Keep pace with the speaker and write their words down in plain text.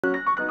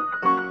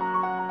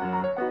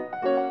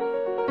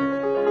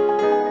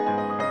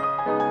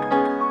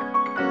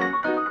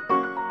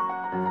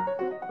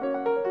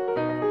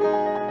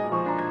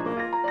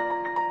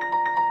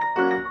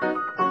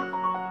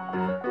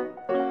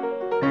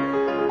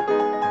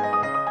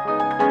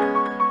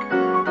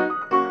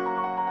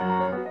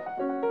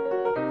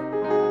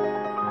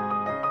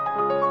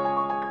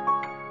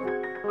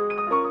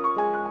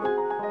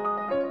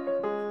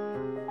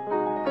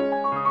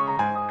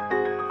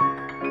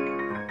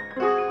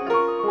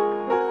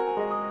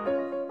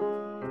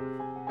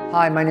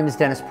Hi, my name is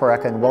Dennis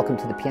Poreka, and welcome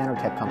to the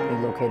Pianotek Company,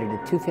 located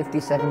at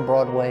 257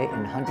 Broadway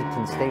in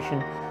Huntington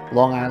Station,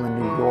 Long Island,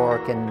 New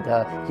York. And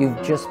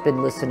you've just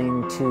been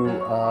listening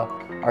to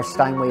our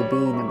Steinway B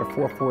number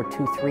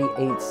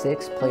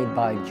 442386, played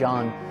by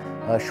John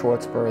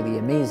Schwartzberg, the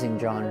amazing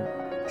John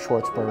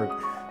Schwartzberg.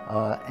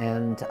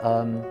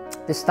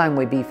 This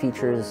Steinway B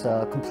features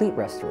complete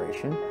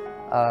restoration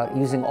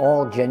using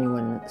all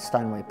genuine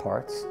Steinway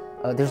parts.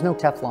 There's no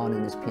Teflon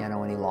in this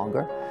piano any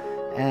longer.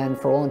 And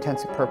for all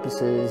intents and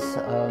purposes,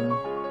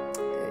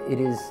 it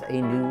is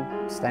a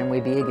new Steinway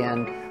B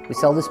again. We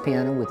sell this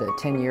piano with a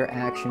 10-year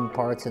action,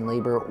 parts, and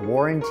labor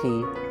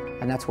warranty,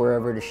 and that's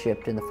wherever it is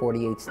shipped in the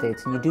 48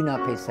 states. And you do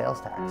not pay sales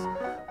tax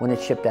when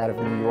it's shipped out of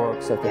New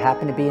York. So if you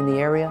happen to be in the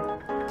area,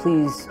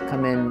 please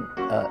come in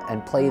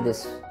and play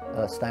this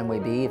Steinway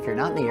B. If you're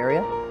not in the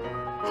area,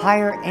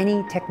 hire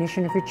any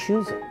technician of your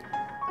choosing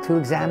to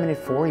examine it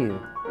for you.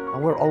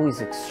 And we're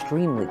always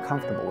extremely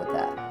comfortable with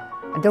that.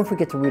 And don't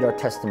forget to read our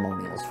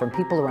testimonials from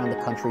people around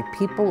the country,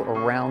 people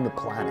around the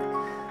planet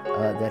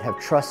that have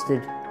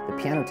trusted the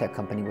Pianotek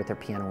Company with their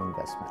piano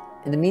investment.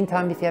 In the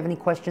meantime, if you have any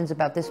questions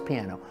about this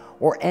piano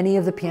or any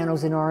of the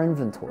pianos in our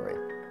inventory,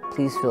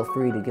 please feel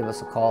free to give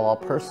us a call. I'll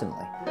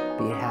personally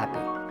be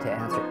happy to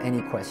answer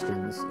any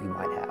questions you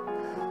might have.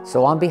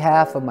 So on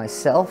behalf of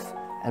myself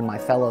and my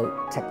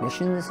fellow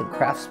technicians and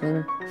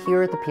craftsmen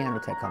here at the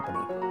Pianotek Company,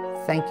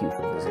 thank you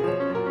for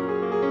visiting.